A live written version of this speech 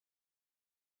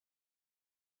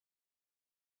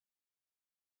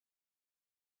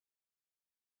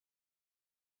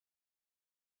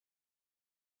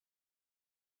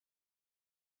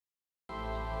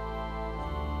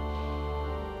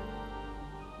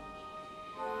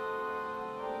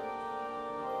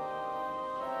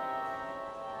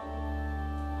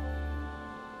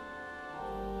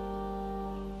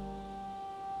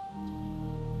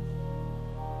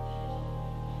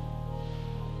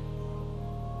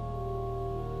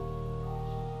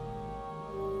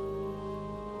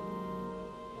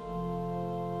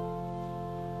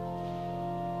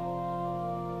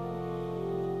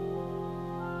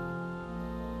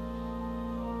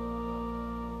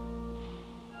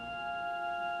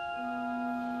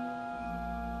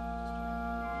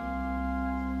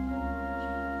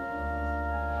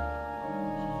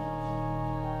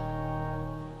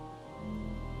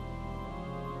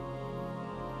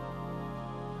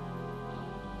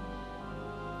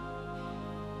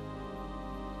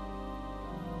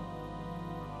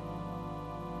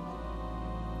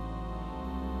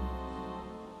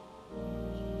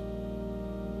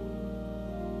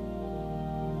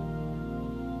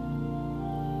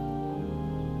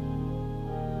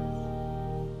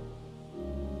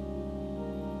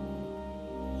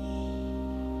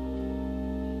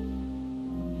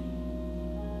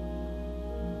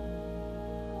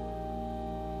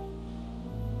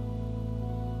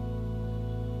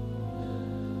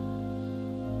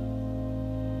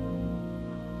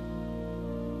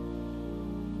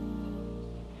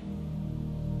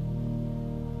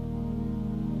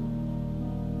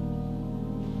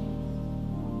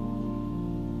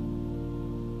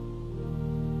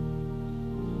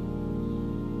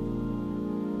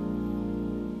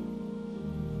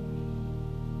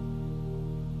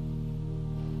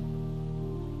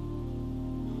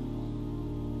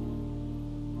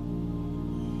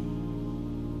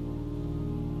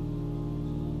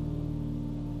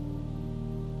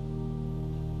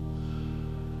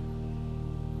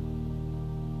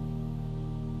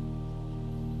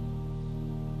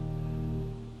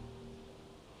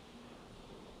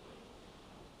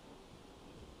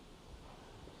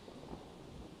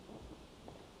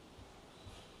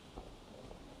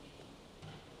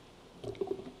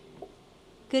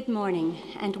Good morning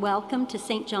and welcome to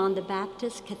St. John the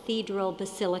Baptist Cathedral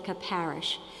Basilica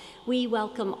Parish. We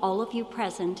welcome all of you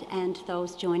present and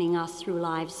those joining us through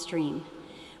live stream.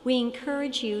 We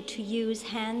encourage you to use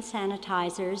hand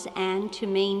sanitizers and to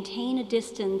maintain a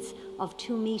distance of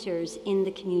 2 meters in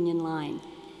the communion line.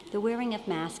 The wearing of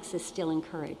masks is still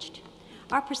encouraged.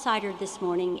 Our presider this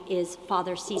morning is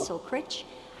Father Cecil Critch,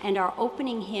 and our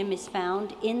opening hymn is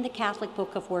found in the Catholic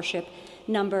Book of Worship,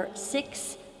 number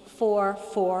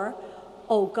 644,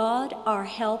 O God, our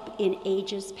help in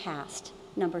ages past,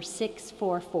 number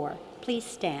 644. Please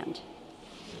stand.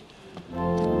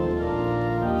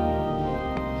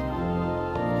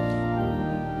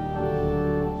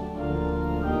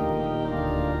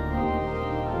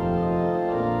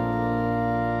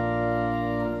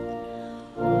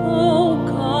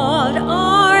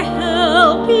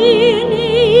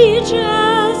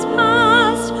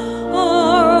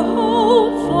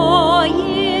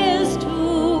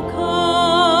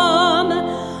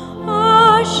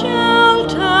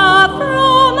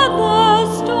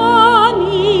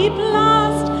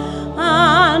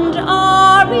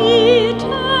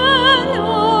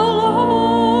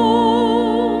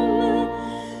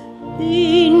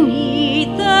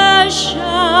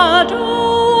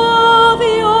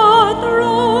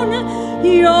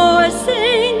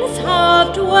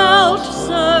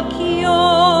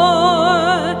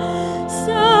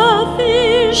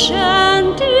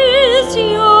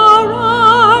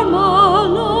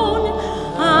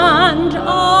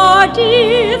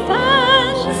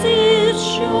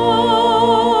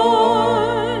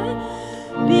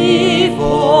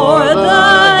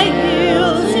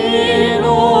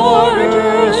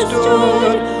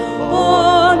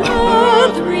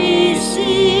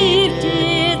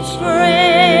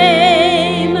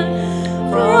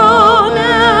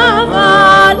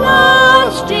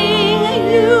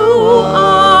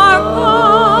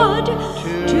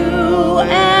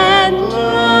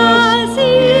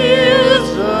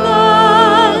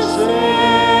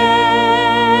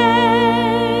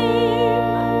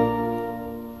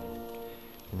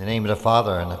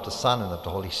 Father, and of the Son, and of the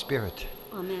Holy Spirit.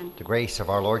 Amen. The grace of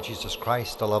our Lord Jesus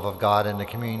Christ, the love of God, and the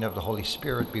communion of the Holy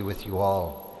Spirit be with you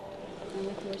all. And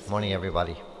with yours. Good morning,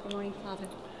 everybody. Good morning, Father.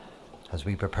 As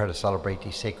we prepare to celebrate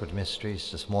these sacred mysteries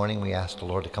this morning, we ask the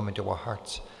Lord to come into our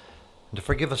hearts and to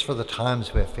forgive us for the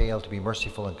times we have failed to be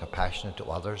merciful and compassionate to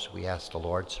others. We ask the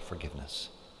Lord's forgiveness.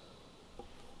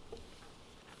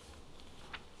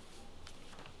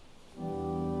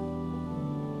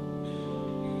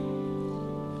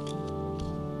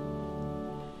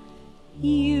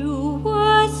 You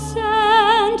were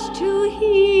sent to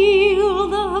heal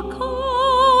the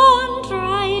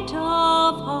contrite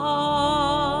of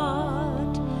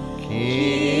heart.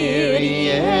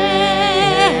 Kyrie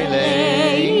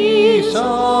eleison,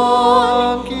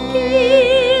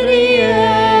 Kyrie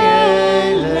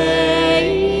eleison.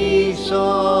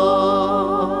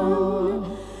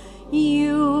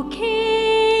 You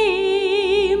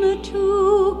came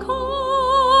to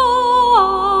call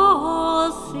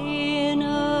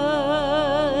sinners.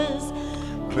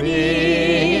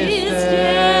 Christ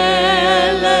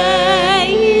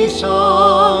eleison,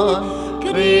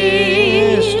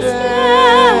 Christ eleison.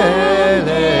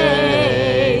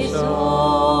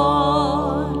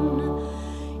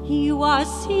 You are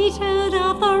seated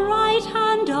at the right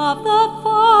hand of the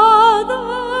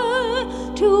Father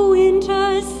to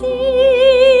intercede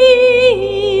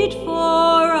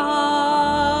for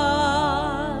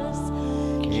us.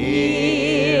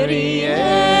 Kyrie eleison,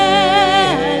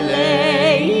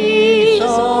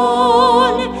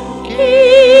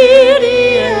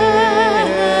 Kyrie eleison.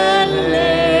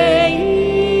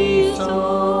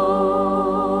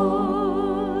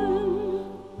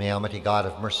 May Almighty God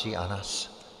have mercy on us,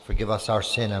 forgive us our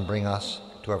sin, and bring us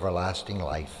to everlasting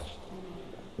life.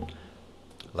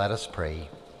 Let us pray.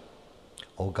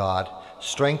 O God,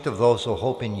 strength of those who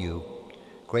hope in you,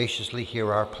 graciously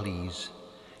hear our pleas,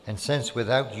 and since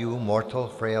without you mortal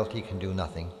frailty can do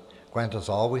nothing, grant us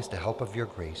always the help of your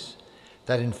grace,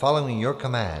 that in following your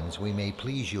commands we may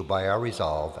please you by our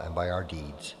resolve and by our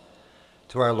deeds.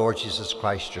 Through our Lord Jesus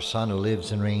Christ, your Son, who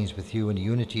lives and reigns with you in the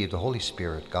unity of the Holy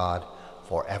Spirit, God,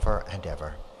 forever and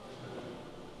ever.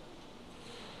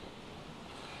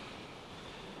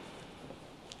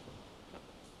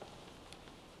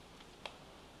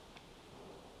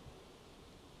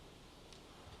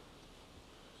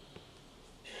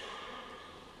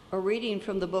 A reading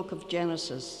from the book of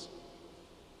Genesis.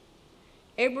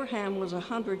 Abraham was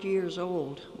 100 years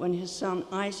old when his son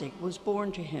Isaac was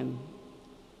born to him.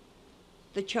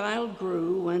 The child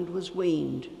grew and was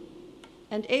weaned,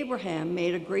 and Abraham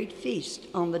made a great feast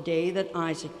on the day that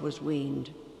Isaac was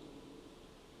weaned.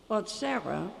 But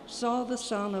Sarah saw the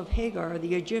son of Hagar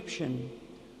the Egyptian,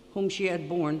 whom she had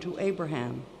borne to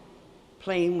Abraham,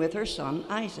 playing with her son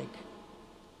Isaac.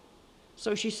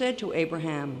 So she said to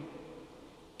Abraham,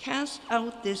 "Cast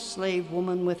out this slave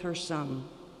woman with her son,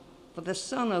 for the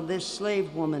son of this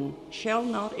slave woman shall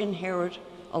not inherit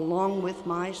along with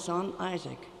my son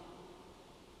Isaac."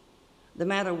 The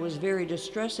matter was very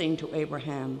distressing to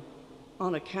Abraham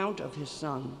on account of his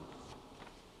son.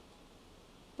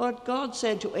 But God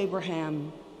said to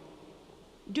Abraham,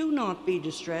 "Do not be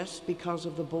distressed because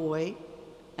of the boy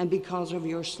and because of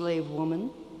your slave woman.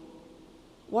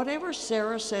 Whatever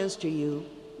Sarah says to you,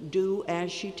 do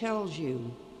as she tells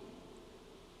you.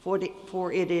 For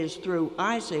it is through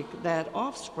Isaac that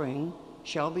offspring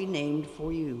shall be named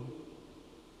for you.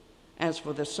 As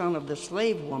for the son of the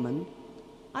slave woman,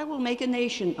 I will make a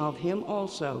nation of him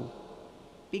also,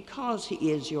 because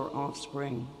he is your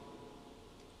offspring."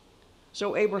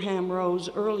 So Abraham rose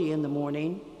early in the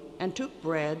morning and took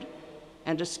bread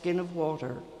and a skin of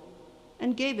water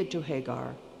and gave it to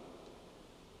Hagar,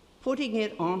 putting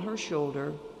it on her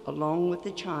shoulder along with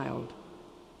the child,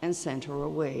 and sent her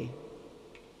away.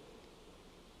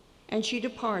 And she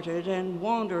departed and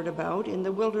wandered about in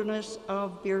the wilderness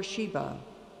of Beersheba.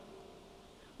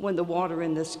 When the water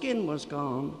in the skin was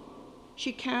gone,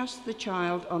 she cast the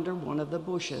child under one of the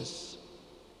bushes.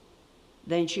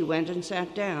 Then she went and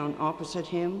sat down opposite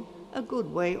him a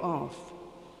good way off,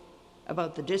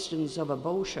 about the distance of a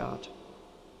bow shot.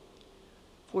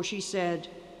 For she said,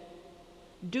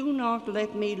 "Do not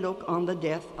let me look on the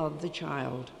death of the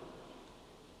child."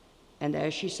 And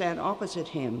as she sat opposite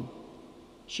him,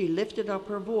 she lifted up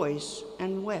her voice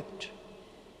and wept.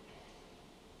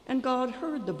 And God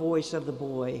heard the voice of the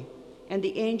boy, and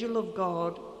the angel of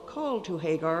God called to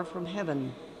Hagar from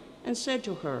heaven and said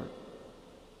to her,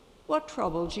 "What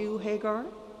troubles you, Hagar?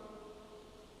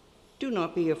 Do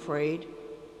not be afraid,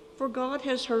 for God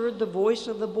has heard the voice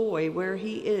of the boy where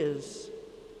he is.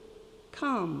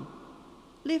 Come,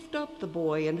 lift up the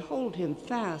boy and hold him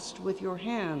fast with your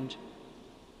hand,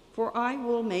 for I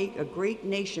will make a great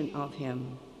nation of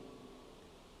him."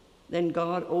 Then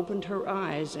God opened her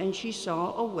eyes, and she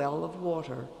saw a well of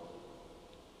water.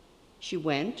 She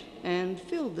went and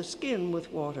filled the skin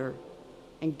with water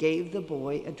and gave the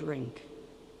boy a drink.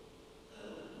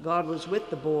 God was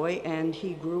with the boy, and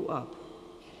he grew up.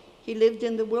 He lived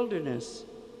in the wilderness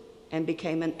and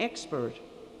became an expert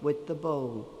with the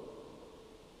bow.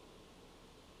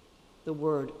 The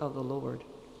word of the Lord.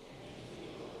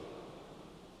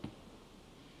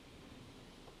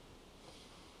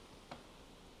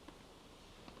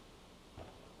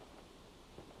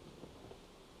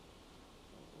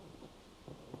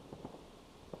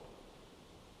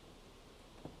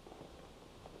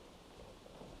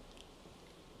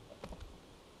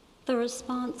 The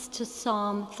response to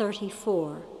Psalm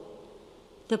 34.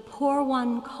 The poor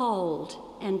one called,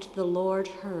 and the Lord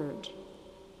heard.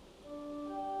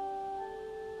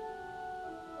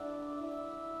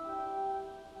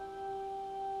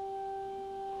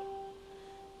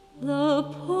 The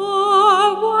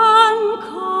poor one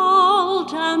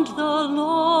called, and the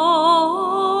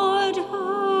Lord heard.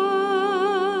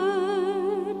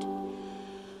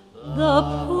 The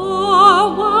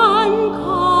poor one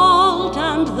called,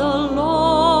 and the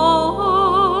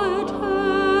Lord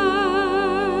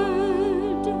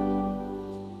heard.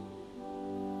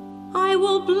 I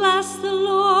will bless the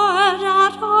Lord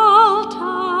at all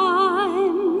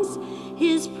times.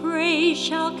 His praise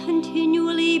shall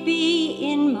continually be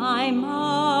in my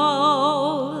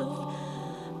mouth.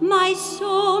 My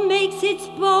soul makes its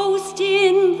boast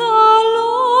in the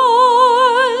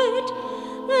Lord.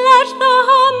 Let the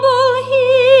humble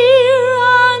hear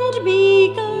and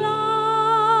be glad.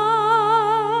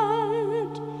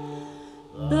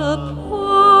 The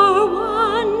poor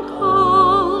one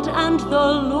called, and the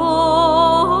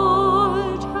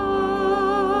Lord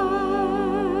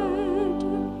heard.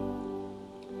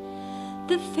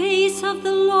 The face of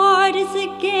the Lord is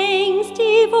against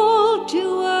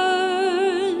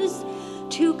evildoers,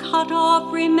 to cut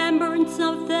off remembrance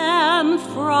of them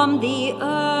from the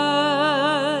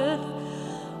earth.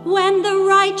 When the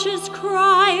righteous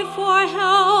cry for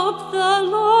help, the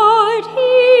Lord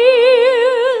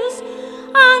hears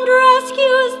and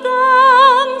rescues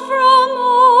them from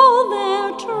all their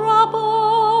troubles.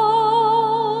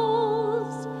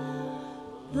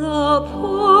 The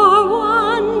poor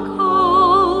one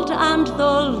called, and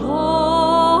the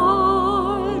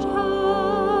Lord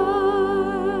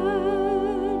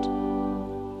heard.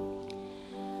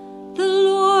 The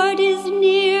Lord is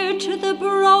near to the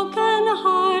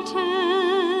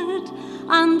broken-hearted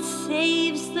and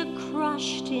saves the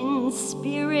crushed in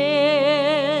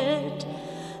spirit.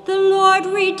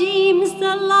 Lord redeems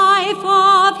the life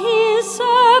of his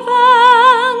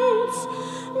servants.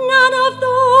 None of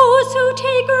those who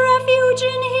take refuge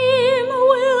in him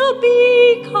will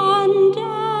be condemned.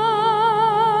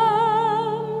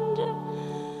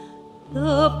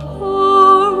 The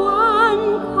poor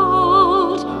one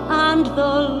called, and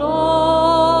the Lord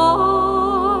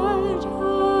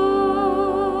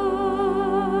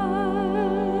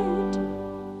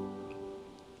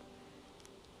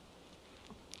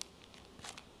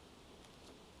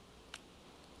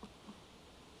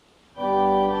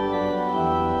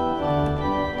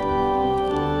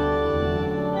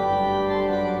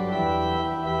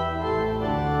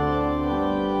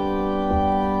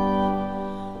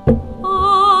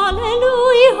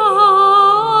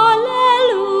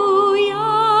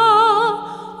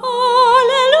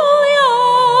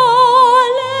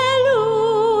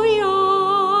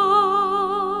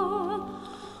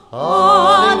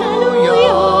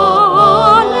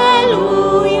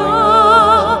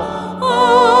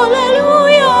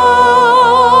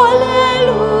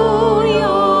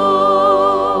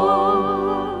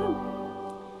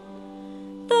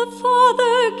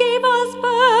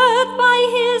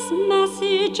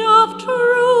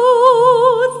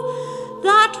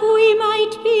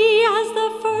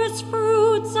heard.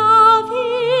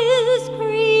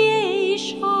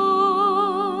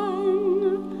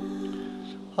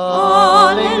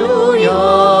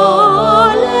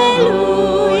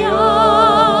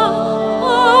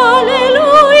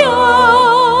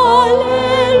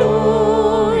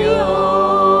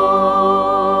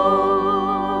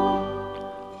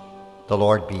 The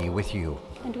Lord be with you.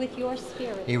 And with your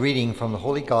spirit. A reading from the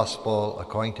Holy Gospel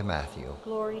according to Matthew.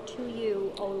 Glory to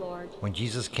you, O Lord. When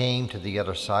Jesus came to the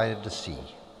other side of the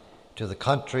sea, to the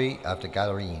country of the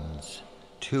Gadarenes,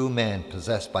 2 men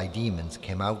possessed by demons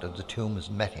came out of the tombs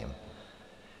and met him.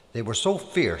 They were so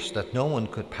fierce that no one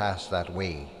could pass that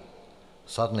way.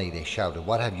 Suddenly they shouted,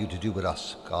 "What have you to do with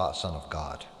us, Son of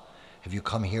God? Have you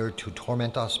come here to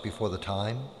torment us before the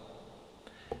time?"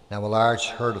 Now a large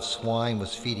herd of swine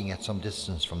was feeding at some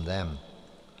distance from them.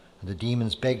 And the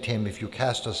demons begged him, "If you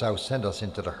cast us out, send us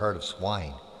into the herd of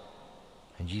swine."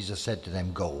 And Jesus said to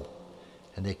them, "Go."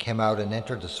 And they came out and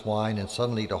entered the swine, and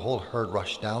suddenly the whole herd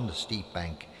rushed down the steep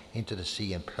bank into the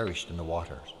sea and perished in the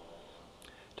waters.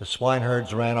 The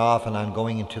swineherds ran off, and on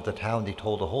going into the town they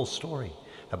told the whole story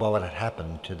about what had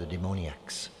happened to the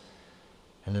demoniacs.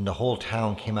 And then the whole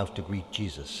town came out to greet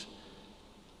Jesus.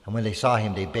 And when they saw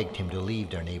him, they begged him to leave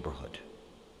their neighborhood.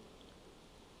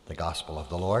 The Gospel of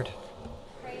the Lord.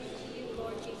 Praise to you,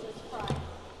 Lord Jesus Christ.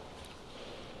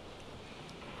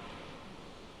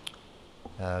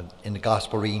 In the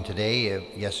Gospel reading today,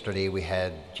 yesterday we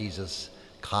had Jesus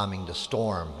calming the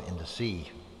storm in the sea,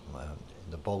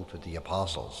 in the boat with the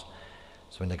apostles.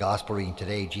 So in the Gospel reading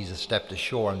today, Jesus stepped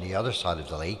ashore on the other side of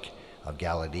the lake of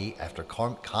Galilee after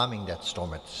calming that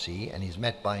storm at the sea, and he's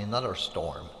met by another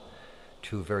storm.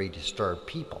 2 very disturbed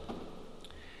people.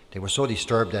 They were so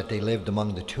disturbed that they lived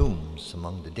among the tombs,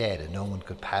 among the dead, and no one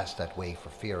could pass that way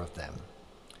for fear of them.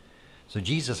 So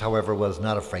Jesus, however, was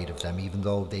not afraid of them, even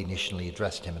though they initially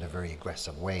addressed him in a very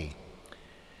aggressive way.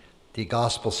 The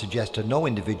gospel suggested no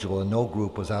individual and no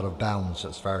group was out of bounds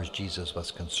as far as Jesus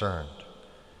was concerned.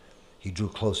 He drew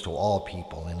close to all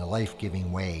people in a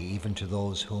life-giving way, even to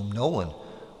those whom no one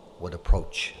would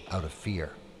approach out of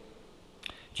fear.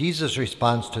 Jesus'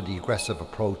 response to the aggressive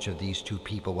approach of these 2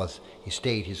 people was he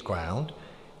stayed his ground,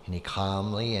 and he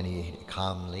calmly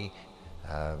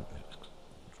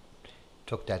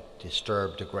took that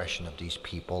disturbed aggression of these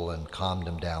people and calmed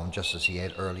them down, just as he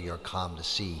had earlier calmed the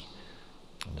sea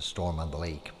and the storm on the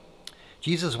lake.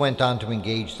 Jesus went on to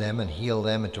engage them and heal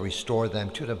them and to restore them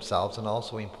to themselves, and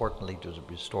also importantly to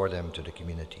restore them to the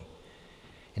community.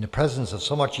 In the presence of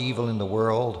so much evil in the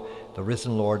world, the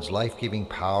risen Lord's life-giving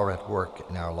power at work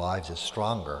in our lives is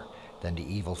stronger than the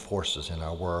evil forces in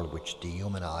our world which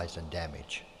dehumanize and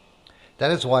damage.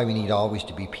 That is why we need always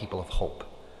to be people of hope.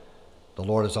 The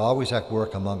Lord is always at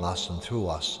work among us and through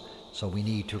us, so we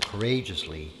need to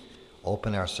courageously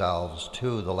open ourselves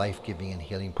to the life-giving and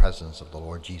healing presence of the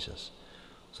Lord Jesus,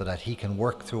 so that he can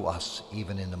work through us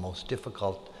even in the most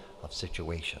difficult of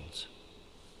situations.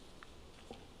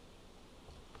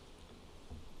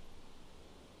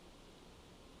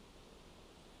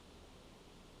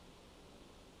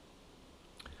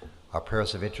 Our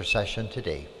prayers of intercession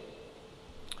today.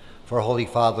 For Holy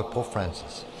Father Pope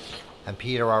Francis, and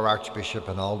Peter our Archbishop,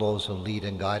 and all those who lead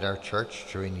and guide our church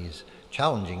during these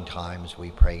challenging times,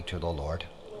 we pray to the Lord.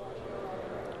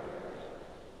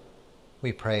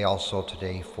 We pray also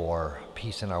today for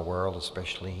peace in our world,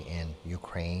 especially in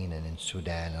Ukraine and in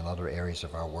Sudan and other areas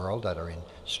of our world that are in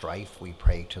strife. We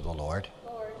pray to the Lord.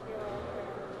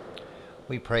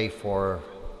 We pray for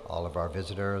all of our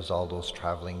visitors, all those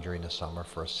traveling during the summer,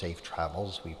 for safe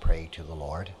travels. We pray to the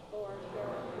Lord.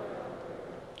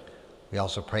 We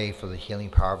also pray for the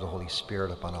healing power of the Holy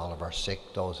Spirit upon all of our sick,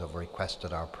 those who have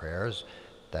requested our prayers,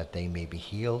 that they may be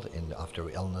healed after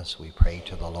illness. We pray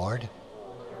to the Lord.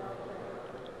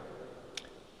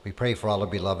 We pray for all our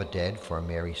beloved dead, for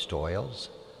Mary Stoyles,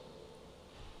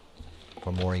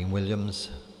 for Maureen Williams,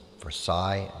 for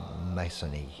Cy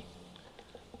Masoni.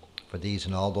 For these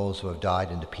and all those who have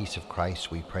died in the peace of Christ,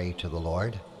 we pray to the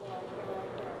Lord.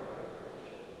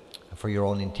 And for your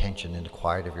own intention in the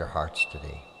quiet of your hearts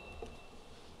today.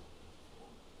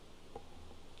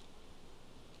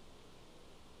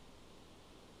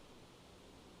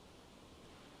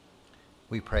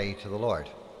 We pray to the Lord.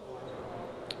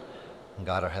 And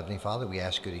God, our Heavenly Father, we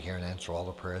ask you to hear and answer all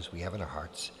the prayers we have in our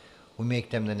hearts. We make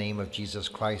them in the name of Jesus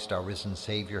Christ, our risen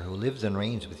Savior, who lives and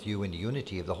reigns with you in the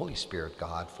unity of the Holy Spirit,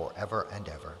 God, forever and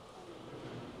ever.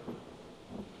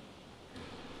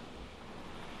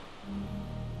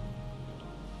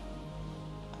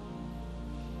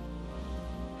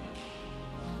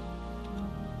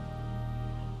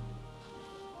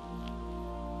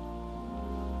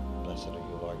 Blessed are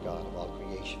you, Lord God of all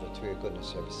creation, for through your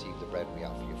goodness have received the bread we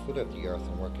offer you, fruit of the earth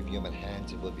and work of human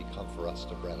hands. It will become for us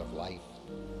the bread of life.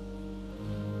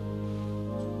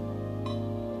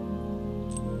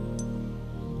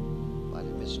 By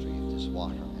the mystery of this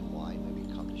water and wine may we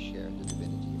come to share in the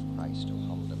divinity of Christ, who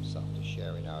humbled himself to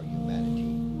share in our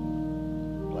humanity.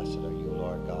 Blessed are you,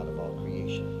 Lord God of all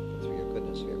creation, for through your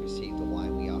goodness we have received the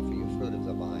wine we offer you, fruit of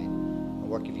the vine, and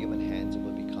work of human hands. It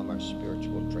will become our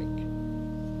spiritual drink.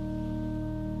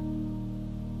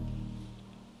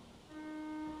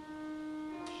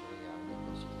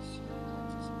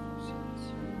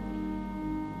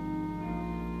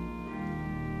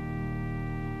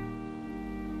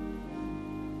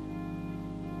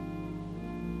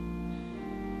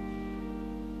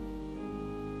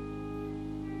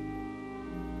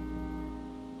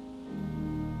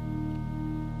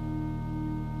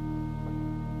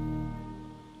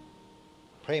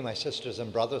 Pray, my sisters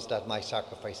and brothers, that my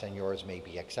sacrifice and yours may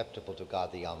be acceptable to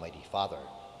God the Almighty Father.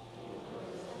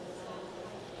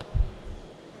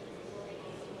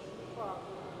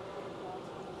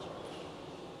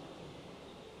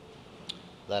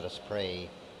 Let us pray.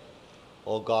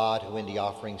 O God, who in the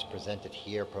offerings presented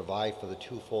here provide for the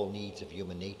twofold needs of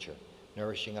human nature,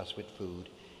 nourishing us with food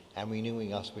and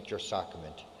renewing us with your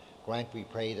sacrament, grant, we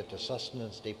pray, that the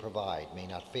sustenance they provide may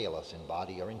not fail us in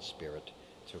body or in spirit,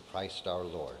 through Christ our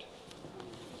Lord.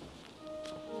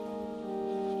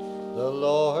 The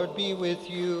Lord be with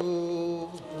you.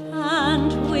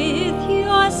 And with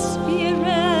your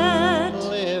spirit.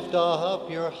 Lift up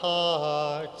your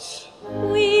hearts.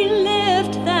 We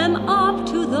lift them up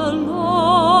to the Lord.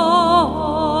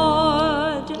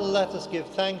 Let us give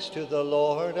thanks to the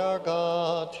Lord our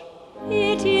God.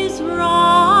 It is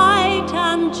right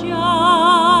and just.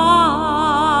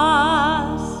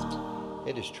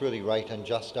 It is truly right and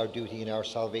just, our duty and our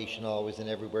salvation, always and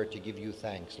everywhere, to give you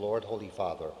thanks, Lord, Holy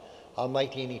Father,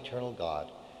 Almighty and eternal God.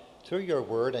 Through your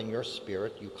word and your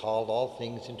spirit you called all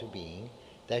things into being,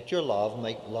 that your love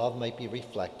might be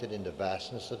reflected in the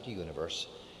vastness of the universe,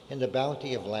 in the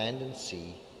bounty of land and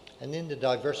sea, and in the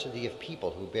diversity of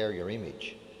people who bear your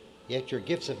image. Yet your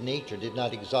gifts of nature did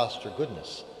not exhaust your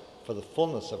goodness, for the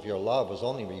fullness of your love was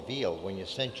only revealed when you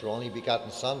sent your only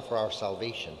begotten Son for our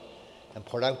salvation, and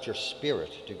poured out your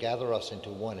Spirit to gather us into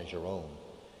one as your own.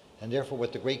 And therefore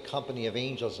with the great company of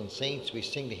angels and saints we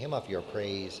sing the hymn of your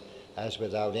praise, as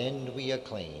without end we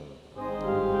acclaim.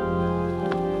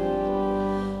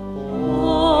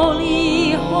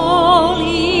 Holy,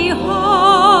 holy,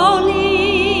 holy,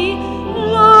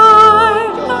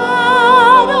 Lord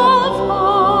God of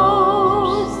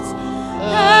hosts,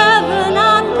 heaven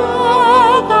and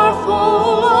earth are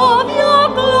full of your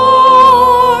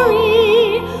glory.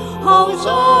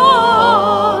 Hosanna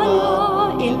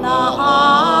in the highest.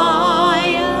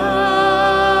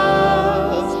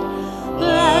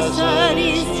 Blessed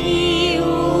is he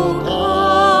who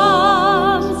comes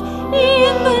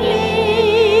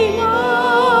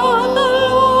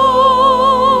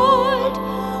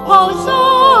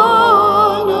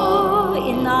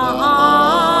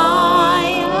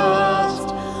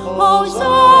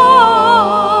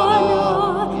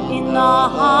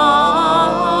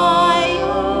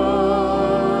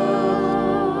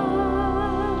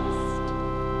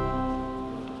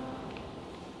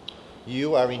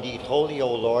You are indeed holy,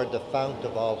 O Lord, the fount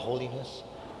of all holiness.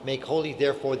 Make holy,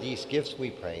 therefore, these gifts, we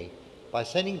pray, by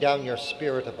sending down your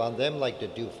Spirit upon them like the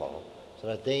dewfall, so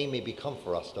that they may become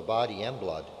for us the body and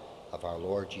blood of our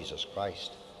Lord Jesus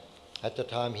Christ. At the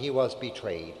time he was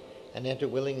betrayed and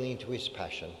entered willingly into his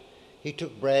passion, he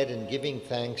took bread and giving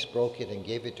thanks broke it and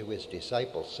gave it to his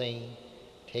disciples, saying,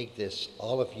 "Take this,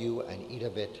 all of you, and eat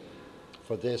of it,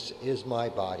 for this is my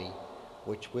body,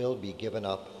 which will be given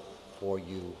up for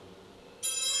you."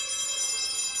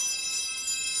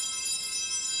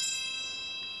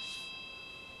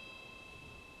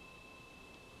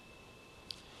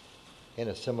 In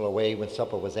a similar way, when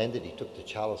supper was ended, he took the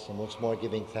chalice, and once more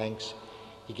giving thanks,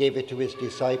 he gave it to his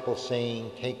disciples, saying,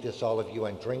 "Take this, all of you,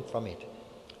 and drink from it.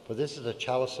 For this is the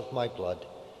chalice of my blood,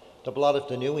 the blood of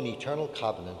the new and eternal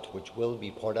covenant, which will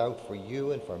be poured out for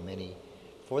you and for many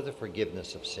for the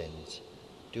forgiveness of sins.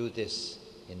 Do this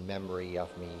in memory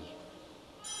of me."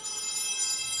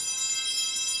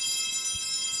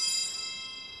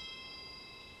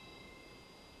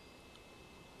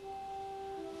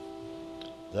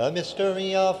 The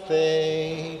mystery of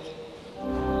faith.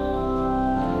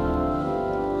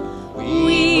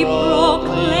 We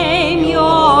proclaim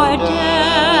your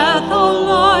death, O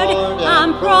Lord,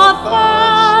 and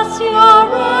profess your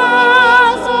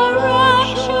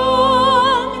resurrection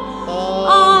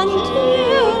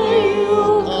until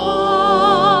you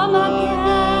come again.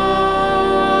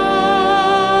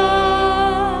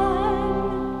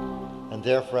 And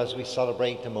therefore, as we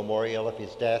celebrate the memorial of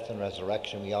his death and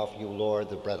resurrection, we offer you, Lord,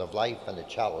 the bread of life and the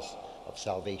chalice of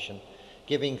salvation,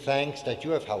 giving thanks that you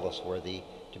have held us worthy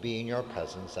to be in your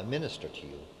presence and minister to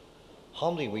you.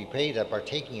 Humbly we pray that,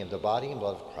 partaking of the body and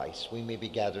blood of Christ, we may be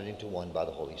gathered into one by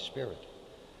the Holy Spirit.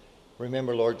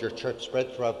 Remember, Lord, your church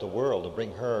spread throughout the world, and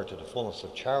bring her to the fullness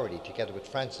of charity, together with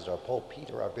Francis, our Pope,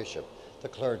 Peter, our Bishop, the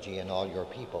clergy, and all your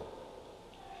people.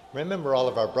 Remember all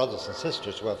of our brothers and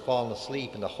sisters who have fallen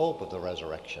asleep in the hope of the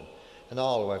resurrection, and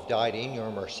all who have died in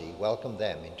your mercy. Welcome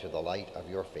them into the light of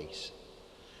your face.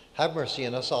 Have mercy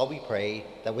on us all, we pray,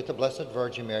 that with the Blessed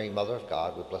Virgin Mary, Mother of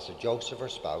God, with Blessed Joseph, her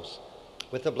spouse,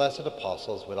 with the blessed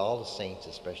apostles, with all the saints,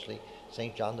 especially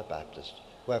St. John the Baptist,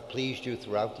 who have pleased you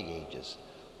throughout the ages,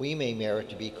 we may merit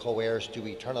to be co-heirs to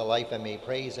eternal life, and may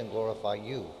praise and glorify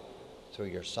you through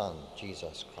your Son,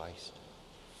 Jesus Christ.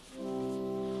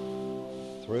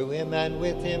 Through him and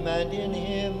with him and in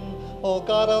him, O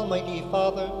God, Almighty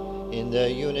Father, in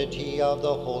the unity of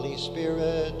the Holy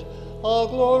Spirit, all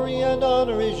glory and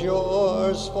honor is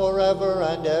yours forever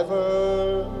and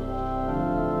ever.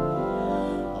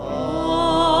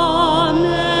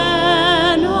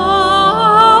 Amen, amen,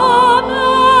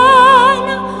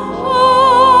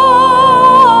 amen.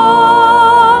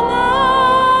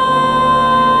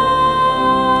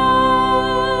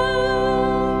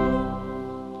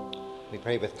 We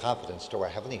pray with confidence to our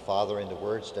Heavenly Father in the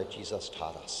words that Jesus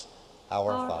taught us.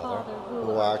 Our Father,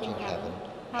 who art in heaven,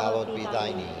 hallowed be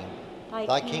thy name.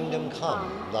 Thy kingdom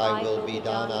come, thy will be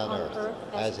done on earth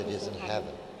as it is in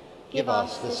heaven. Give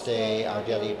us this day our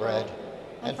daily bread,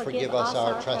 and forgive us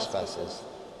our trespasses,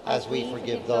 as we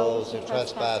forgive those who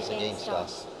trespass against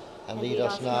us. And lead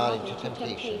us not into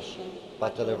temptation,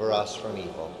 but deliver us from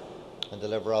evil. And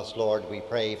deliver us, Lord, we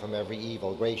pray, from every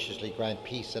evil. Graciously grant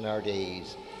peace in our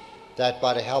days, that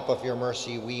by the help of your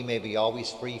mercy we may be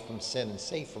always free from sin and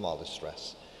safe from all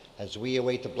distress, as we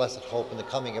await the blessed hope and the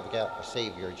coming of our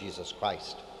Savior, Jesus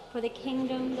Christ. For the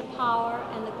kingdom, the power,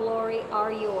 and the glory are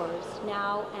yours,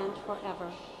 now and forever.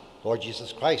 Lord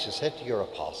Jesus Christ has said to your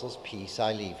apostles, "Peace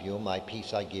I leave you, my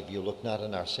peace I give you. Look not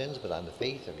on our sins, but on the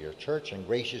faith of your church, and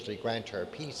graciously grant her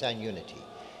peace and unity,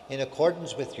 in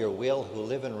accordance with your will, who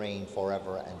live and reign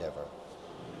forever and ever."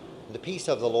 The peace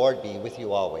of the Lord be with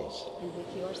you always. And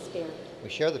with your spirit. We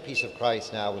share the peace of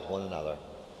Christ now with one another.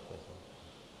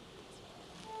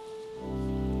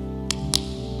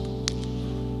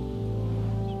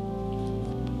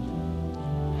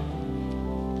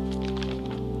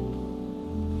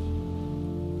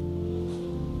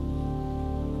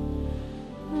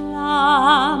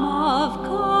 Lamb of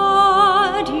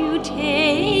God, you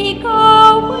take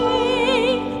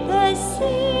away the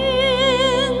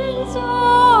sins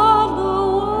of the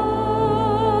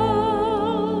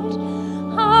world.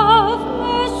 Have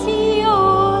mercy on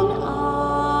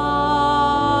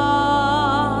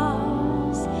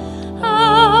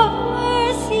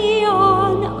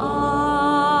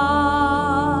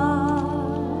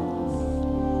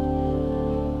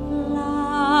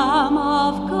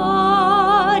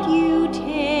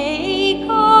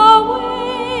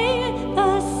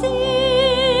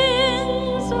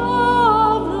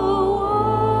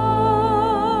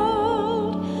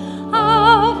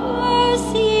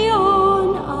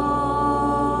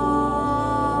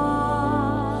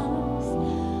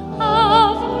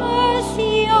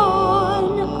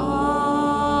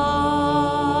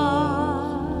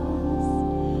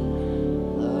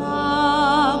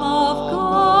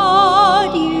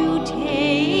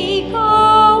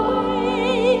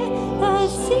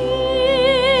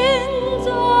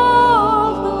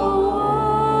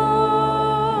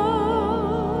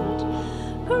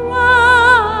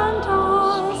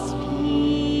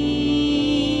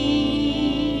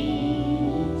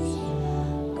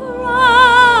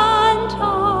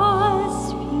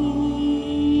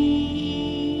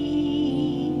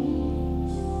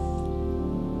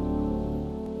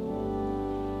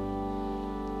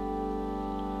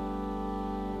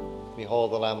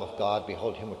Behold the Lamb of God,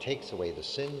 behold him who takes away the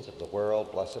sins of the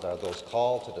world. Blessed are those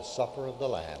called to the supper of the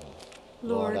Lamb.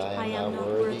 Lord, I am not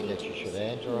worthy that you should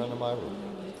enter under my roof,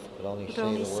 but only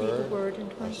say the word,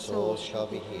 and my soul shall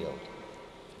be healed.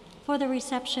 For the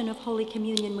reception of Holy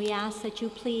Communion, we ask that you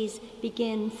please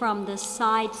begin from the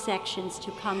side sections to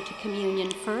come to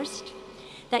communion first,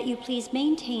 that you please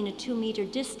maintain a 2-meter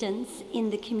distance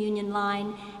in the communion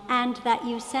line, and that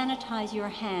you sanitize your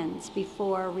hands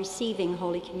before receiving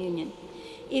Holy Communion.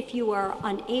 If you are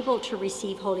unable to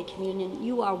receive Holy Communion,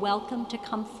 you are welcome to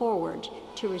come forward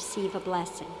to receive a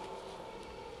blessing.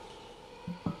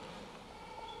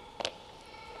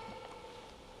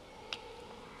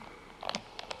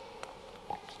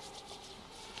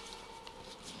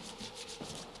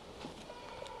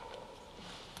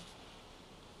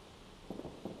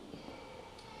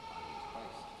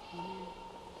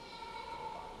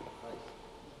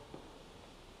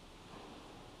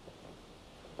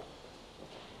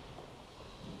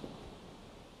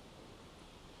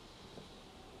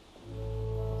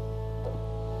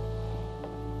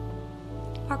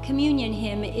 Our communion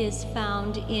hymn is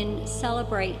found in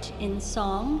Celebrate in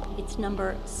Song. It's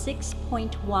number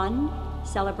 6.1,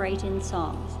 Celebrate in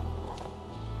Songs.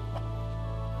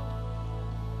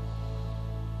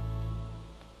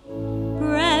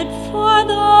 Bread for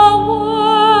the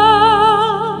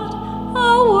world,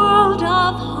 a world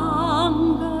of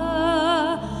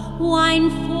hunger, wine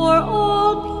for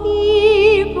all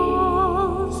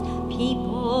peoples,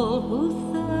 people who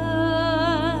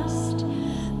thirst.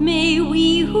 May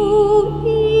we who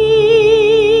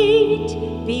eat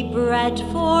be bread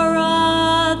for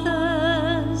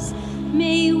others.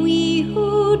 May we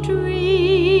who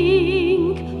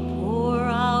drink pour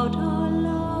out our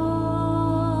love.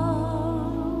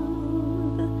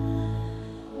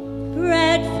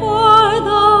 Bread for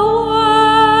the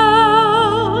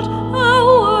world, a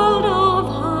world of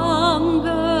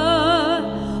hunger,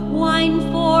 wine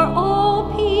for all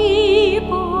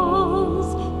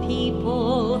peoples,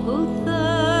 people who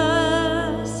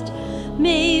thirst.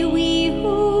 May we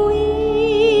who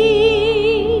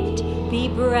eat be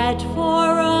bread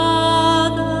for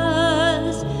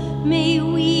others. May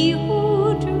we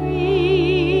who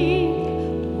drink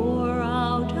pour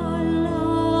out our love.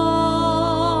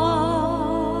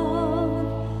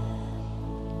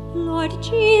 Lord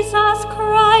Jesus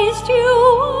Christ, you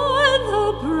are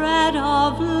the bread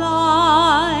of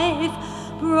life,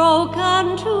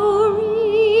 broken to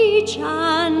reach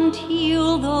and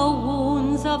heal the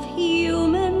wounds of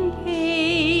human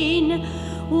pain.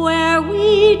 Where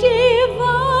we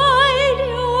divide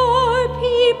your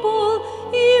people,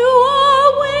 you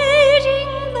are waiting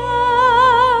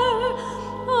there,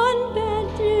 on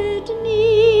bended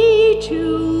knee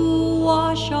to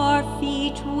wash our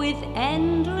feet with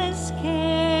endless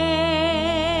care.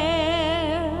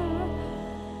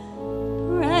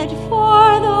 Bread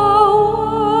for the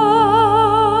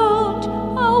world,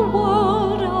 a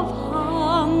world of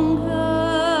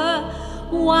hunger,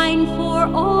 wine for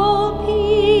all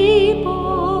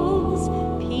peoples,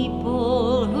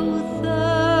 people who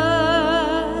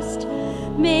thirst.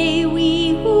 May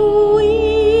we who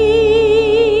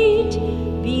eat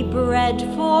be bread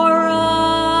for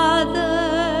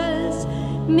others.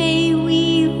 May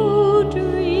we who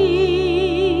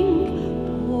drink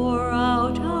pour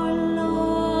out our love.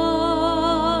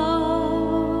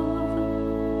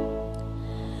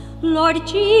 Lord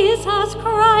Jesus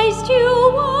Christ,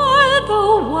 you are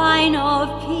the wine of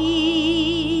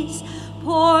peace,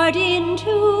 poured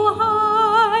into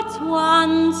hearts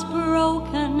once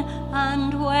broken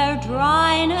and where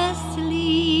dryness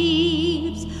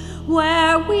sleeps,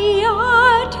 where we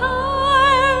are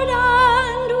tired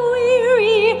and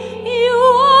weary, you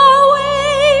are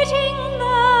waiting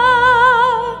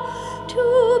there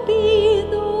to be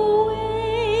the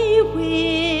way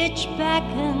which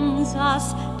beckons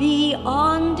us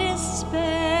beyond despair.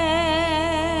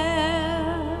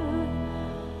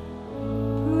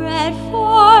 Bread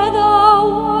for the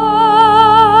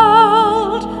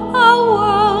world, a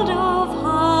world of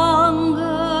hunger,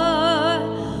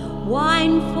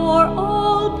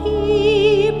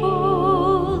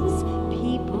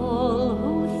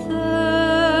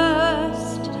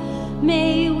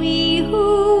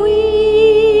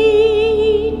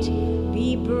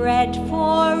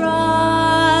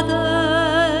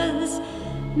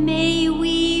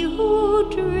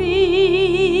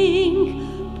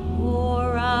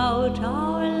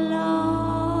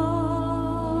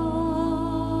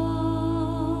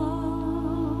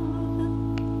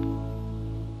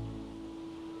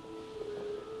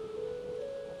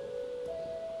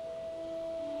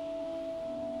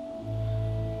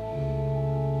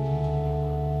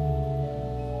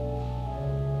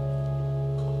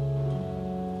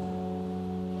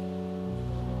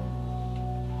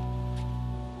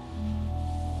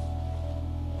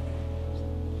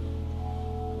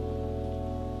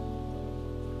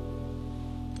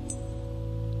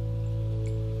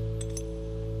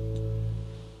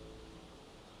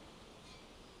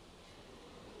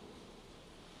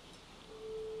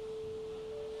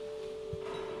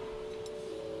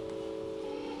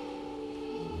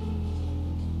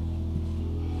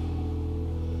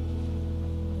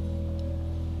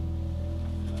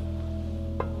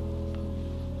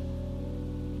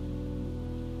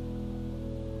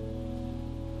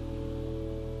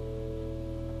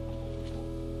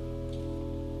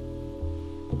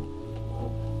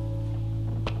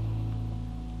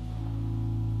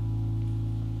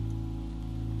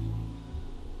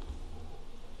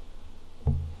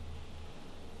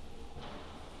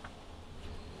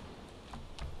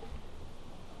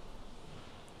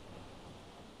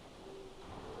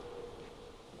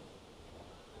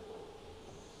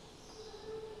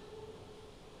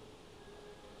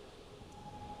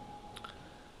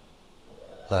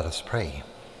 Let us pray.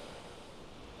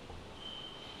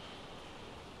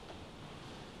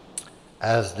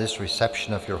 As this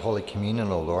reception of your Holy Communion,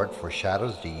 O Lord,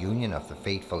 foreshadows the union of the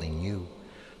faithful in you,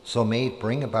 so may it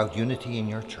bring about unity in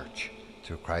your church,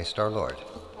 through Christ our Lord.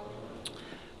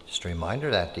 Just a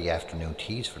reminder that the afternoon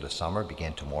teas for the summer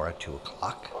begin tomorrow at 2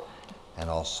 o'clock, and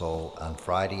also on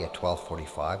Friday at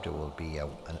 12:45 there will be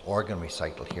an organ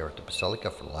recital here at the Basilica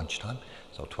for lunchtime,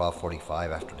 so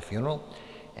 12:45 after the funeral,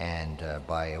 and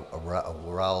by a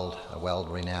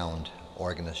well-renowned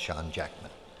organist, Sean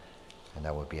Jackman, and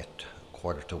that will be at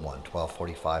 1:45,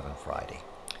 12:45 on Friday.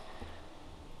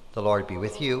 The Lord be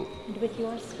with you. And with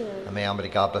your spirit. And may Almighty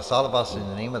God bless all of us in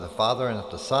the name of the Father, and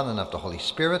of the Son, and of the Holy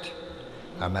Spirit.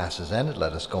 Our Mass is ended.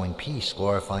 Let us go in peace,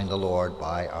 glorifying the Lord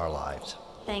by our lives.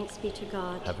 Thanks be to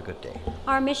God. Have a good day.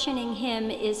 Our missioning hymn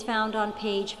is found on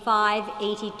page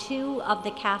 582 of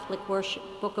the Catholic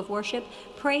Book of Worship.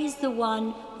 Praise the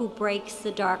One who breaks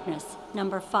the darkness,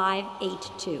 number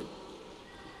 582.